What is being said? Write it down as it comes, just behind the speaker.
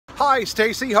Hi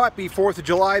Stacey, happy 4th of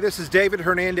July. This is David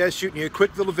Hernandez shooting you a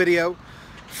quick little video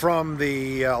from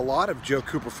the lot of Joe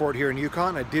Cooper Ford here in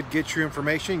Yukon. I did get your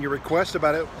information, your request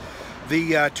about it.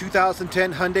 The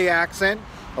 2010 Hyundai Accent.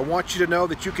 I want you to know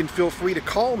that you can feel free to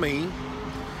call me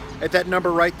at that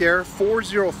number right there,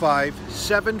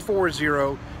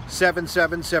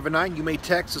 405-740-7779. You may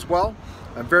text as well.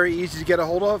 I'm very easy to get a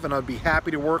hold of and I'd be happy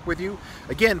to work with you.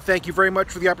 Again, thank you very much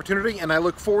for the opportunity and I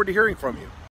look forward to hearing from you.